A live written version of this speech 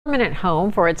Permanent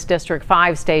home for its District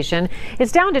 5 station.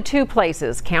 It's down to two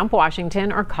places, Camp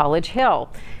Washington or College Hill.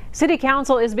 City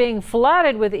Council is being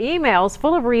flooded with emails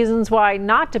full of reasons why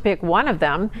not to pick one of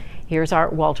them. Here's our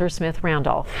Walter Smith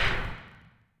Randolph.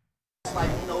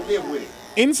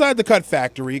 Inside the Kutt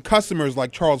Factory, customers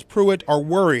like Charles Pruitt are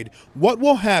worried what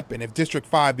will happen if District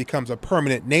 5 becomes a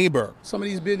permanent neighbor. Some of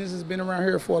these businesses have been around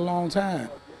here for a long time,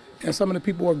 and some of the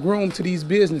people are groomed to these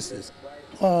businesses.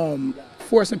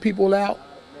 Forcing people out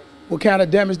will kind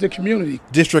of damage the community.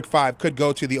 District 5 could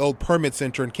go to the old permit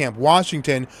center in Camp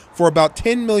Washington for about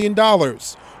 $10 million,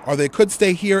 or they could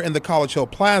stay here in the College Hill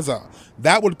Plaza.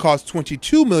 That would cost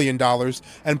 $22 million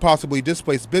and possibly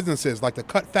displace businesses like the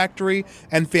Kutt Factory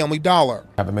and Family Dollar.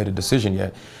 I haven't made a decision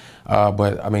yet,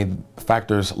 but I mean,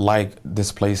 factors like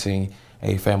displacing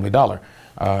a Family Dollar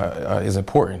is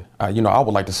important. I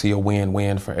would like to see a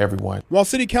win-win for everyone. While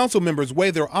city council members weigh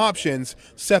their options,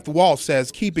 Seth Walsh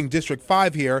says keeping District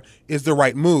 5 here is the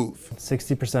right move.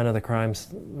 60% of the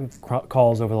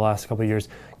calls over the last couple of years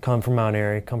come from Mount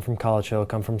Airy, come from College Hill,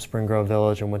 come from Spring Grove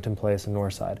Village and Winton Place and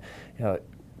Northside.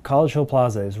 College Hill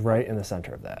Plaza is right in the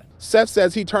center of that. Seth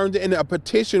says he turned in a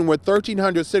petition with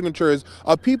 1,300 signatures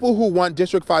of people who want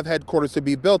District 5 headquarters to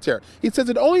be built here. He says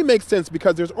it only makes sense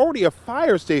because there's already a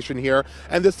fire station here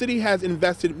and the city has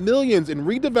invested millions in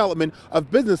redevelopment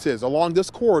of businesses along this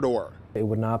corridor. It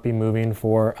would not be moving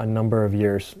for a number of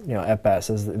years, at best,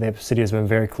 as the city has been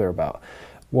very clear about.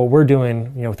 What we're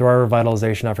doing, through our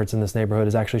revitalization efforts in this neighborhood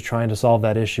is actually trying to solve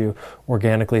that issue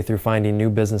organically through finding new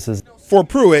businesses. For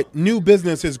Pruitt, new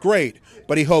business is great,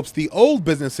 but he hopes the old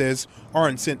businesses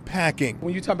aren't sent packing.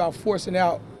 When you talk about forcing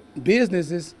out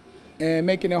businesses and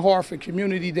making it hard for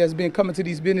community that's been coming to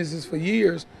these businesses for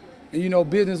years, and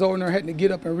business owner having to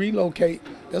get up and relocate,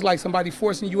 that's like somebody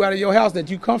forcing you out of your house that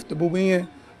you're comfortable in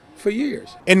for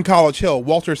years. In College Hill,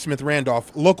 Walter Smith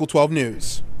Randolph, Local 12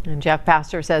 News. And Jeff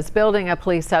Pastor says building a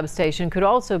police substation could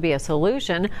also be a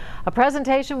solution. A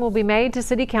presentation will be made to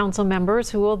city council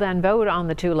members who will then vote on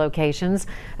the two locations.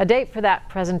 A date for that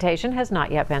presentation has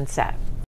not yet been set.